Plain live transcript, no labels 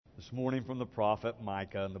This morning from the prophet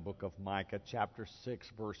Micah in the book of Micah, chapter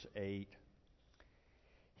 6, verse 8.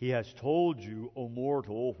 He has told you, O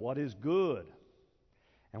mortal, what is good,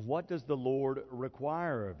 and what does the Lord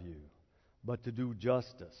require of you, but to do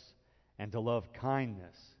justice, and to love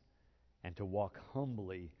kindness, and to walk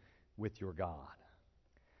humbly with your God.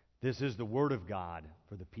 This is the word of God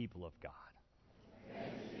for the people of God.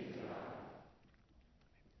 Thanks be to God.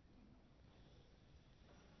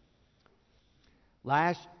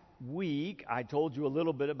 Last week, I told you a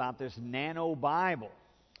little bit about this nano Bible,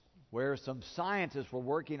 where some scientists were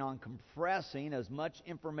working on compressing as much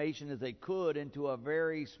information as they could into a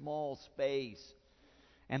very small space.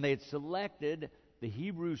 And they had selected the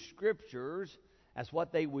Hebrew Scriptures as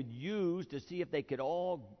what they would use to see if they could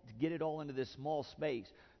get it all into this small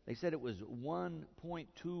space. They said it was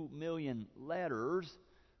 1.2 million letters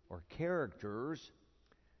or characters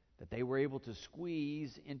that they were able to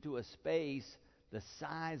squeeze into a space the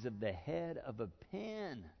size of the head of a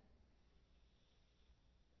pin.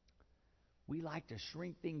 We like to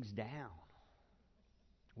shrink things down.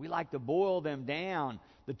 We like to boil them down.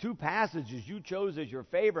 The two passages you chose as your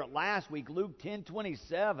favorite last week, Luke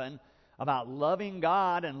 10:27, about loving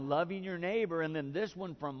God and loving your neighbor, and then this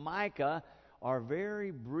one from Micah, are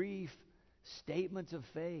very brief statements of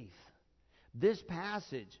faith. This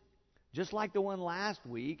passage, just like the one last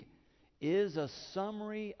week, is a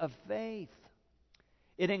summary of faith.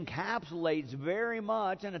 It encapsulates very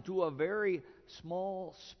much into a very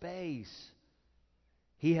small space.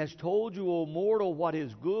 He has told you, O mortal, what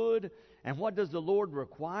is good, and what does the Lord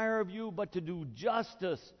require of you, but to do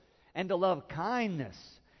justice, and to love kindness,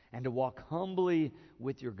 and to walk humbly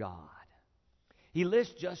with your God. He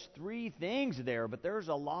lists just 3 things there, but there's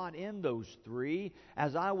a lot in those 3.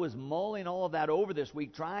 As I was mulling all of that over this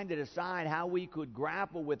week, trying to decide how we could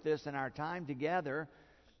grapple with this in our time together,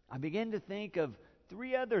 I began to think of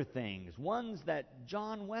 3 other things, ones that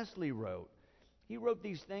John Wesley wrote. He wrote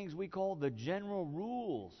these things we call the general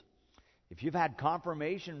rules. If you've had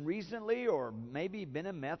confirmation recently or maybe been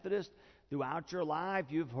a Methodist throughout your life,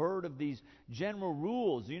 you've heard of these general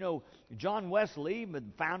rules. You know, John Wesley, the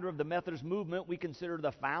founder of the Methodist movement, we consider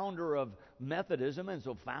the founder of Methodism, and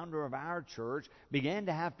so founder of our church, began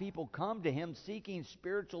to have people come to him seeking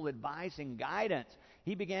spiritual advice and guidance.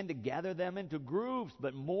 He began to gather them into groups,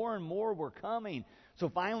 but more and more were coming. So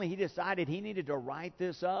finally he decided he needed to write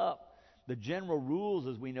this up. The general rules,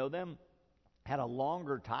 as we know them, had a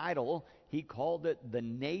longer title. He called it The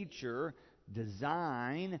Nature,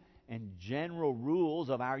 Design, and General Rules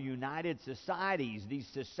of Our United Societies. These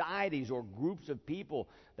societies or groups of people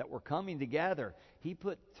that were coming together. He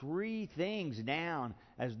put 3 things down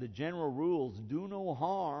as the general rules: do no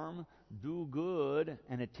harm, do good,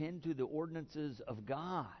 and attend to the ordinances of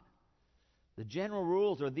God. The general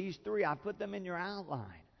rules are these 3. I put them in your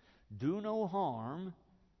outline. Do no harm,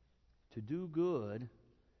 to do good,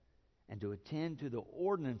 and to attend to the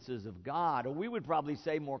ordinances of God. Or we would probably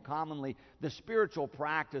say more commonly, the spiritual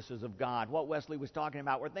practices of God. What Wesley was talking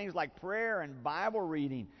about were things like prayer and Bible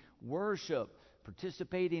reading, worship,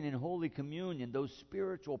 participating in Holy Communion, those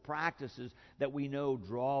spiritual practices that we know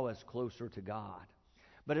draw us closer to God.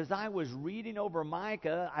 But as I was reading over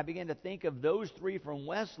Micah, I began to think of those 3 from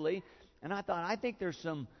Wesley, and I think there's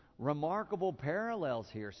some remarkable parallels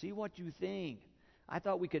here. See what you think. I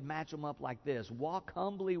thought we could match them up like this: walk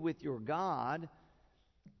humbly with your God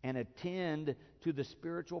and attend to the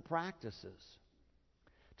spiritual practices.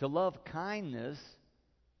 To love kindness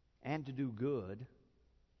and to do good.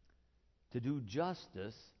 To do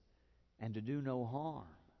justice and to do no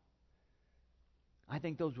harm. I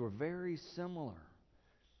think those were very similar.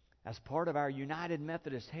 As part of our United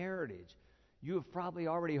Methodist heritage, you have probably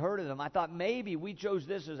already heard of them. I thought maybe we chose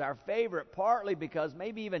this as our favorite, partly because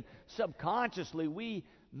maybe even subconsciously we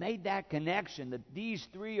made that connection that these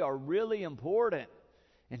 3 are really important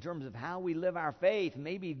in terms of how we live our faith.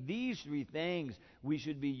 Maybe these 3 things we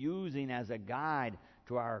should be using as a guide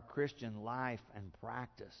to our Christian life and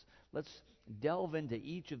practice. Let's delve into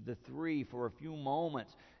each of the 3 for a few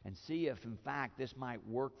moments and see if, in fact, this might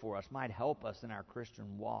work for us, might help us in our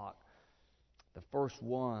Christian walk. The first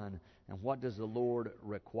one, and what does the Lord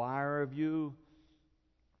require of you?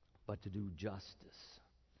 But to do justice.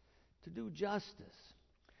 To do justice.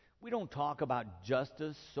 We don't talk about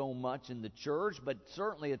justice so much in the church, but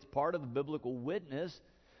certainly it's part of the biblical witness.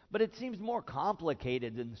 But it seems more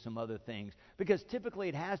complicated than some other things, because typically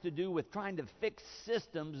it has to do with trying to fix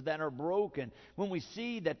systems that are broken. When we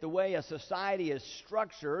see that the way a society is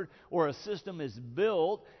structured or a system is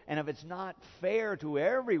built, and if it's not fair to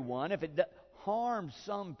everyone, if it harms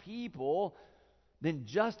some people, then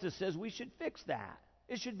justice says we should fix that.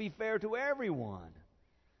 It should be fair to everyone.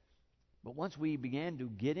 But once we begin to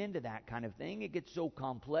get into that kind of thing, it gets so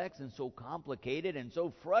complex and so complicated and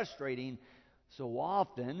so frustrating so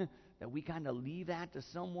often that we kind of leave that to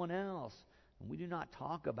someone else. And we do not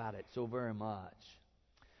talk about it so very much.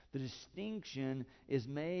 The distinction is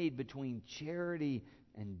made between charity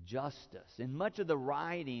and justice. In much of the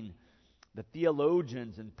writing, the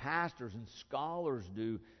theologians and pastors and scholars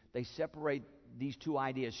do, they separate these two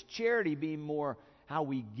ideas. Charity being more how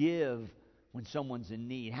we give when someone's in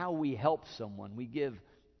need, how we help someone. We give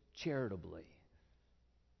charitably.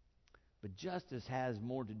 But justice has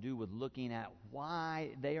more to do with looking at why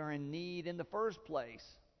they are in need in the first place.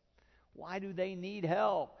 Why do they need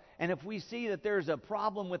help? And if we see that there's a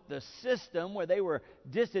problem with the system where they were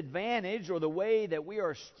disadvantaged, or the way that we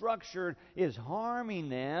are structured is harming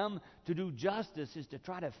them, to do justice is to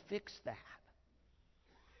try to fix that.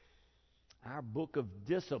 Our book of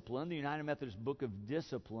discipline, the United Methodist Book of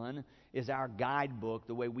Discipline, is our guidebook,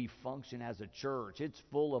 the way we function as a church. It's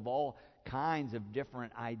full of all kinds of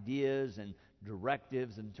different ideas and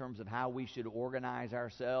directives in terms of how we should organize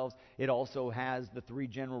ourselves. It also has the 3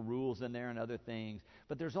 general rules in there and other things.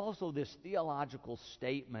 But there's also this theological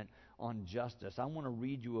statement on justice. I want to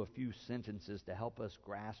read you a few sentences to help us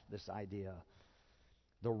grasp this idea.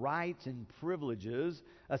 The rights and privileges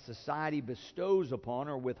a society bestows upon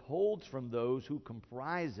or withholds from those who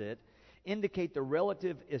comprise it indicate the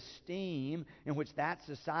relative esteem in which that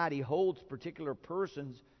society holds particular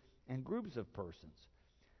persons and groups of persons.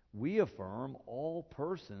 We affirm all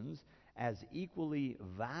persons as equally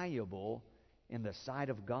valuable in the sight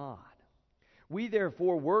of God. We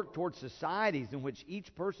therefore work towards societies in which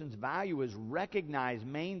each person's value is recognized,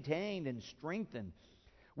 maintained, and strengthened.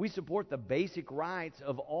 We support the basic rights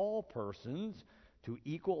of all persons to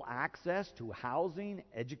equal access to housing,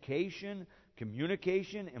 education,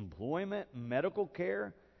 communication, employment, medical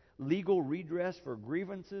care, legal redress for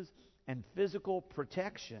grievances, and physical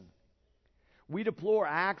protection. We deplore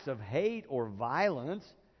acts of hate or violence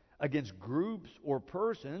against groups or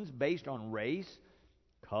persons based on race,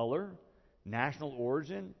 color, national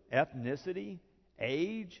origin, ethnicity,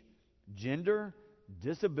 age, gender,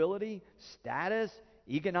 disability, status,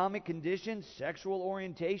 economic condition, sexual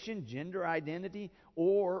orientation, gender identity,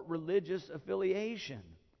 or religious affiliation.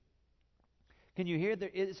 Can you hear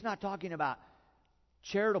that? It's not talking about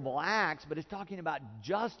charitable acts, but it's talking about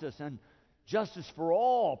justice, and justice for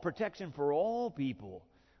all, protection for all people.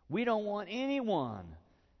 We don't want anyone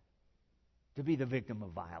to be the victim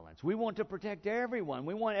of violence. We want to protect everyone.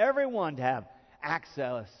 We want everyone to have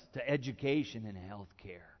access to education and health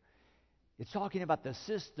care. It's talking about the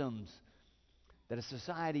systems that a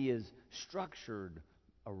society is structured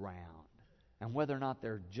around, and whether or not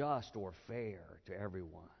they're just or fair to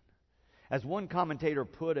everyone. As one commentator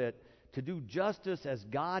put it, to do justice as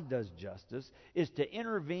God does justice is to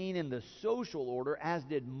intervene in the social order, as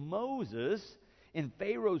did Moses in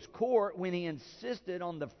Pharaoh's court when he insisted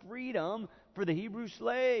on the freedom for the Hebrew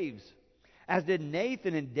slaves. As did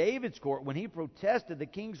Nathan in David's court when he protested the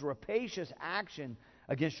king's rapacious action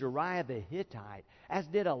against Uriah the Hittite. As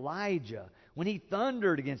did Elijah when he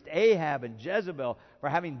thundered against Ahab and Jezebel for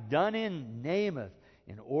having done in Naboth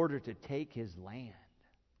in order to take his land.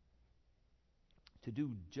 To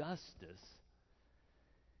do justice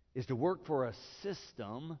is to work for a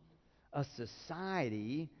system, a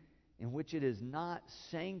society in which it is not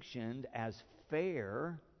sanctioned as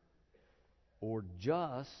fair or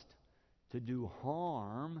just to do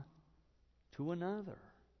harm to another.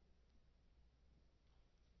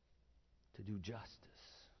 To do justice.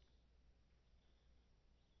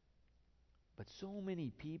 But so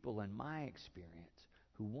many people, in my experience,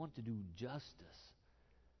 who want to do justice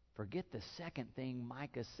forget the second thing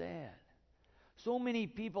Micah said. So many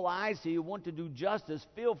people I see who want to do justice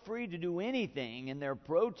feel free to do anything in their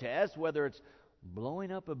protest, whether it's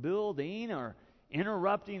blowing up a building or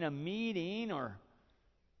interrupting a meeting or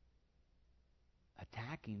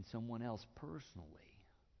attacking someone else personally.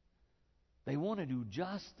 They want to do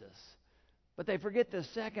justice, but they forget the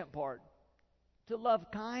second part, to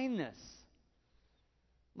love kindness.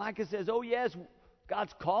 Micah says, oh yes,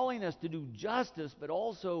 God's calling us to do justice, but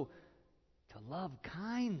also to love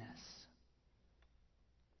kindness.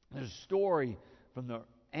 There's a story from the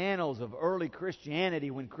annals of early Christianity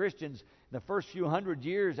when Christians, the first few hundred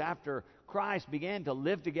years after Christ, began to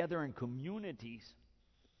live together in communities.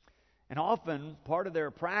 And often part of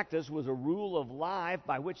their practice was a rule of life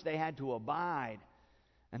by which they had to abide.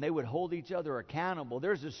 And they would hold each other accountable.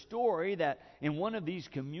 There's a story that in one of these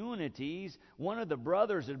communities, one of the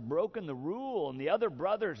brothers had broken the rule, and the other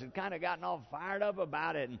brothers had kind of gotten all fired up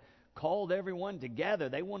about it and called everyone together.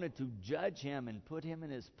 They wanted to judge him and put him in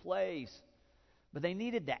his place. But they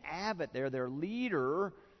needed the abbot there, their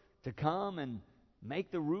leader, to come and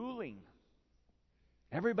make the ruling.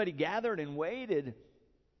 Everybody gathered and waited,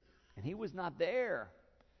 and he was not there.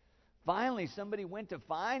 Finally, somebody went to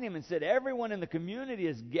find him and said, "Everyone in the community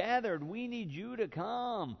is gathered. We need you to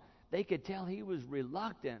come." They could tell he was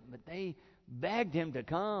reluctant, but they begged him to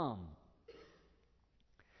come.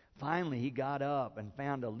 Finally, he got up and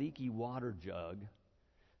found a leaky water jug,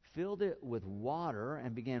 filled it with water,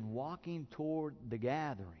 and began walking toward the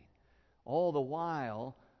gathering, all the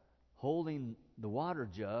while holding the water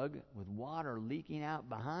jug with water leaking out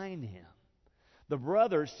behind him. The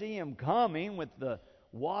brothers see him coming with the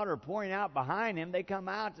water pouring out behind him. They come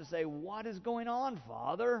out to say, "What is going on,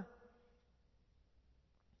 Father?"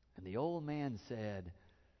 And the old man said,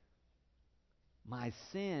 "My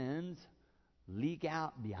sins leak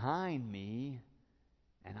out behind me,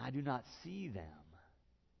 and I do not see them.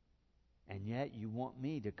 And yet you want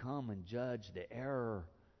me to come and judge the error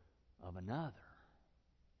of another."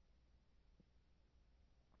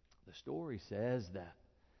 The story says that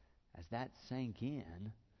as that sank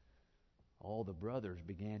in, all the brothers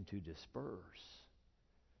began to disperse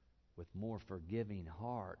with more forgiving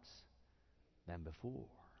hearts than before.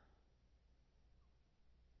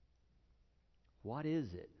 What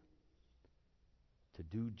is it to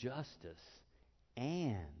do justice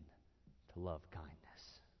and to love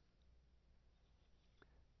kindness?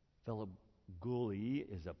 Philip Gooley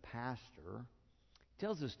is a pastor. He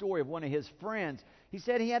tells the story of one of his friends. He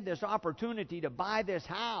said he had this opportunity to buy this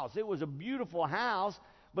house. It was a beautiful house,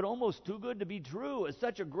 but almost too good to be true. It's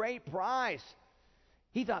such a great price.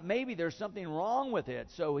 He thought maybe there's something wrong with it,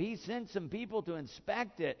 so he sent some people to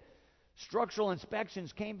inspect it. Structural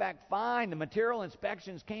inspections came back fine. The material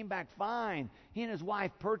inspections came back fine. He and his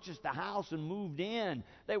wife purchased the house and moved in.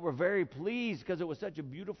 They were very pleased because it was such a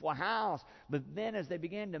beautiful house. But then as they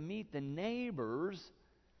began to meet the neighbors,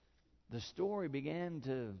 the story began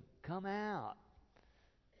to come out.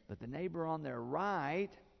 But the neighbor on their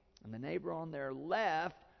right and the neighbor on their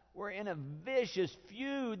left were in a vicious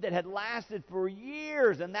feud that had lasted for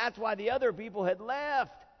years, and that's why the other people had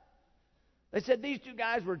left. They said these two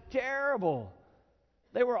guys were terrible.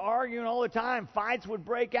 They were arguing all the time. Fights would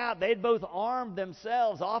break out. They'd both armed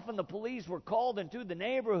themselves. Often the police were called into the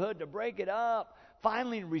neighborhood to break it up.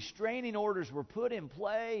 Finally, restraining orders were put in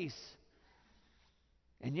place.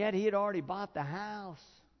 And yet he had already bought the house.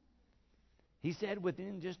 He said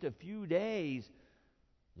within just a few days,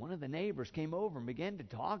 one of the neighbors came over and began to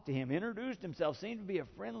talk to him, introduced himself, seemed to be a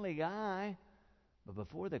friendly guy. But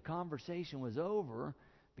before the conversation was over,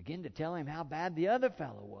 began to tell him how bad the other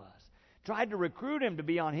fellow was. Tried to recruit him to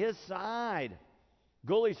be on his side.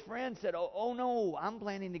 Gooley's friend said, oh no, I'm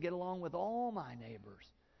planning to get along with all my neighbors.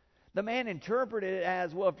 The man interpreted it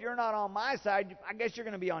as, well, if you're not on my side, I guess you're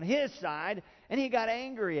going to be on his side. And he got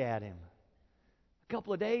angry at him. A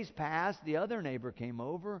couple of days passed. The other neighbor came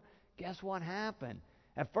over. Guess what happened?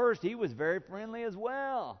 At first, he was very friendly as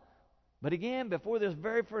well. But again, before this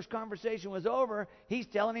very first conversation was over, he's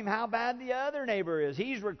telling him how bad the other neighbor is.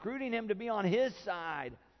 He's recruiting him to be on his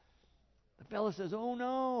side. The fellow says, oh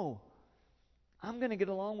no, I'm going to get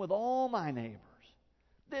along with all my neighbors.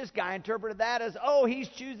 This guy interpreted that as, oh, he's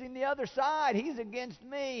choosing the other side. He's against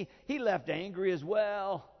me. He left angry as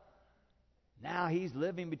well. Now he's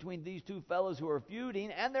living between these two fellows who are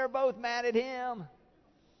feuding, and they're both mad at him.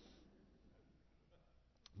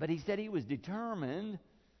 But he said he was determined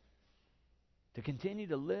to continue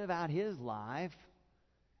to live out his life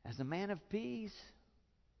as a man of peace.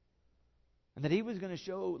 And that he was going to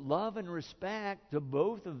show love and respect to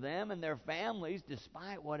both of them and their families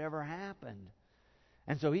despite whatever happened.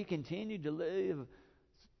 And so he continued to live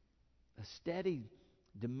a steady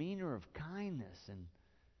demeanor of kindness and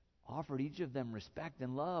offered each of them respect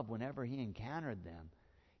and love whenever he encountered them.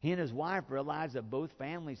 He and his wife realized that both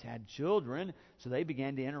families had children, so they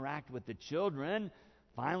began to interact with the children,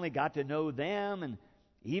 finally got to know them, and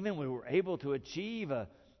even we were able to achieve a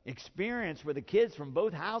experience where the kids from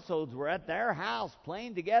both households were at their house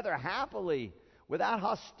playing together happily without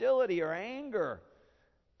hostility or anger.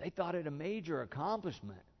 They thought it a major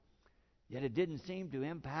accomplishment. Yet it didn't seem to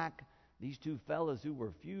impact these two fellows who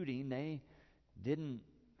were feuding. They didn't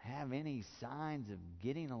have any signs of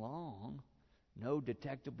getting along. No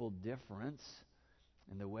detectable difference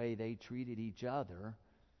in the way they treated each other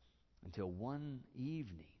until one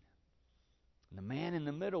evening. And the man in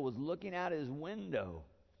the middle was looking out his window.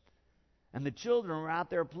 And the children were out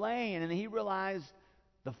there playing, and he realized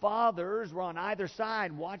the fathers were on either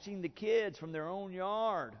side watching the kids from their own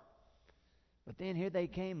yard. But then here they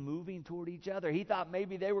came moving toward each other. He thought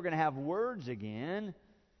maybe they were going to have words again.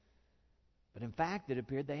 But in fact, it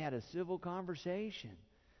appeared they had a civil conversation.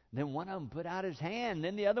 Then one of them put out his hand.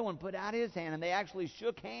 Then the other one put out his hand. And they actually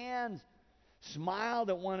shook hands, smiled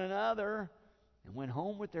at one another, and went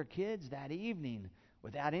home with their kids that evening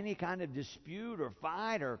without any kind of dispute or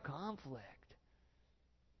fight or conflict.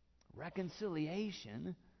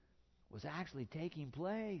 Reconciliation was actually taking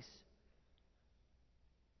place.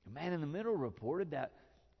 The man in the middle reported that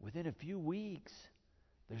within a few weeks,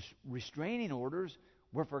 the restraining orders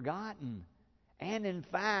were forgotten. And in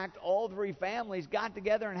fact, all three families got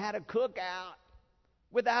together and had a cookout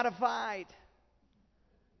without a fight.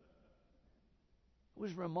 It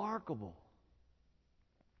was remarkable.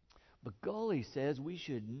 But Gully says we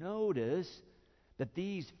should notice that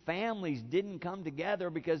these families didn't come together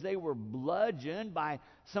because they were bludgeoned by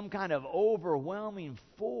some kind of overwhelming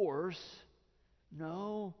force.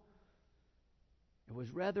 No. It was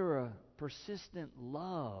rather a persistent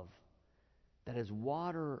love that as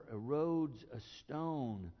water erodes a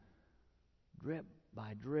stone, drip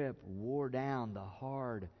by drip, wore down the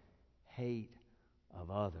hard hate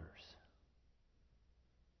of others.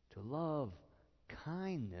 To love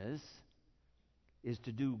kindness is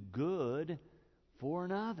to do good for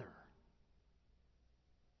another.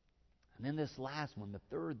 And then this last one, the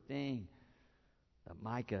third thing that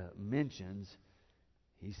Micah mentions,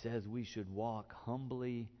 he says we should walk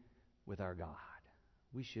humbly with our God.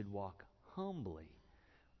 We should walk humbly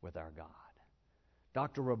with our God.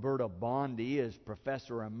 Dr. Roberta Bondi is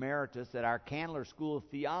Professor Emeritus at our Candler School of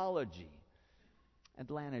Theology,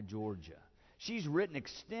 Atlanta, Georgia. She's written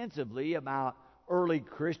extensively about early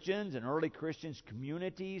Christians and early Christians'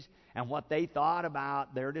 communities and what they thought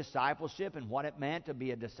about their discipleship and what it meant to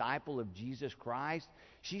be a disciple of Jesus Christ.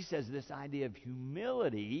 She says this idea of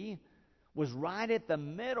humility was right at the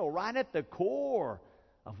middle, right at the core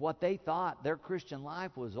of what they thought their Christian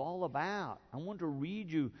life was all about. I want to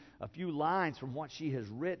read you a few lines from what she has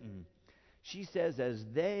written. She says, as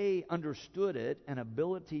they understood it, an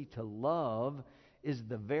ability to love is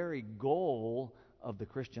the very goal of the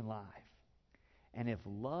Christian life. And if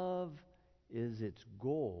love is its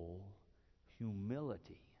goal,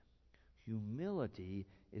 humility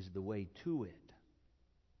is the way to it.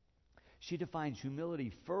 She defines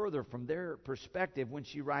humility further from their perspective when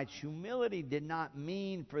she writes, humility did not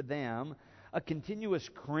mean for them a continuous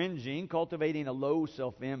cringing, cultivating a low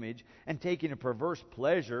self-image, and taking a perverse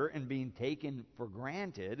pleasure in being taken for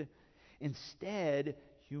granted. Instead,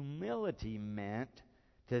 humility meant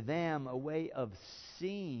to them a way of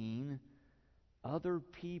seeing other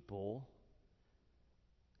people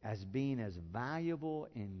as being as valuable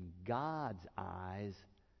in God's eyes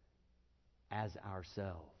as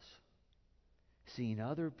ourselves. Seeing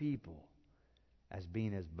other people as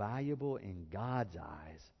being as valuable in God's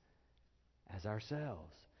eyes as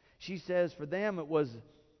ourselves. She says for them it was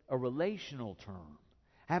a relational term,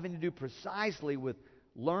 having to do precisely with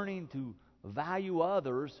learning to value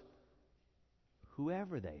others,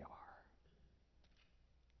 whoever they are.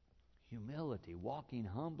 Humility, walking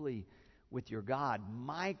humbly with your God.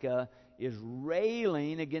 Micah is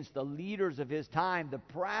railing against the leaders of his time, the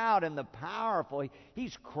proud and the powerful.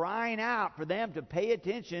 He's crying out for them to pay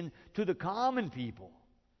attention to the common people.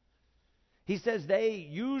 He says they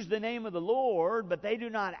use the name of the Lord, but they do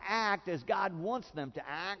not act as God wants them to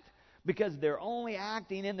act because they're only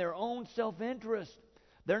acting in their own self-interest.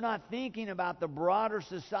 They're not thinking about the broader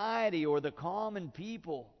society or the common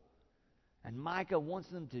people. And Micah wants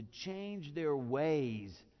them to change their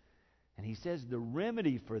ways. And he says the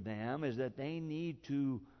remedy for them is that they need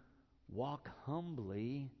to walk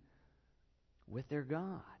humbly with their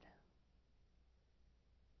God.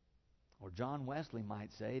 Or John Wesley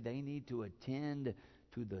might say they need to attend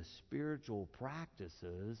to the spiritual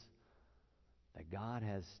practices that God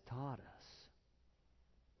has taught us.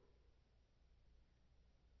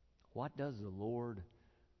 What does the Lord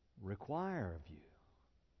require of you?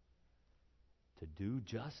 To do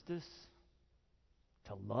justice?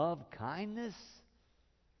 To love kindness?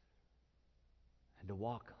 And to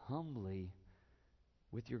walk humbly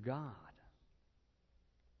with your God.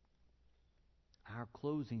 Our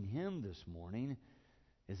closing hymn this morning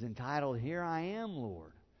is entitled, Here I Am,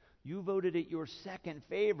 Lord. You voted it your second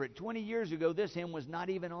favorite. 20 years ago, this hymn was not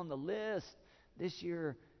even on the list. This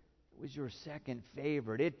year, it was your second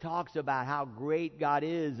favorite. It talks about how great God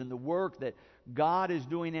is and the work that God is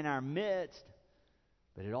doing in our midst.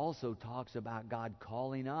 But it also talks about God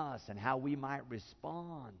calling us and how we might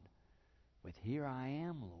respond with, Here I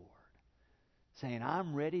am, Lord. Saying,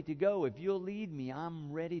 I'm ready to go. If you'll lead me,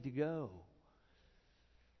 I'm ready to go.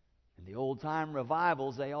 In the old-time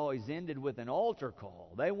revivals, they always ended with an altar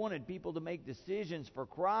call. They wanted people to make decisions for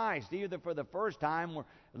Christ, either for the first time or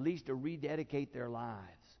at least to rededicate their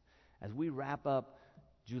lives. As we wrap up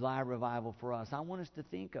July revival for us, I want us to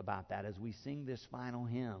think about that as we sing this final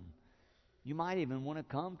hymn. You might even want to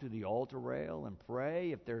come to the altar rail and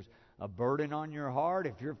pray if there's a burden on your heart,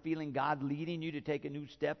 if you're feeling God leading you to take a new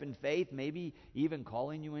step in faith, maybe even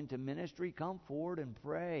calling you into ministry, come forward and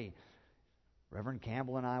pray. Reverend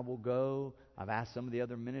Campbell and I will go. I've asked some of the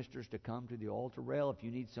other ministers to come to the altar rail. If you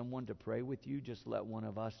need someone to pray with you, just let one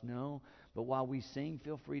of us know. But while we sing,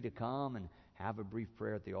 feel free to come and have a brief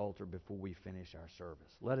prayer at the altar before we finish our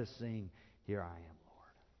service. Let us sing, Here I Am, Lord.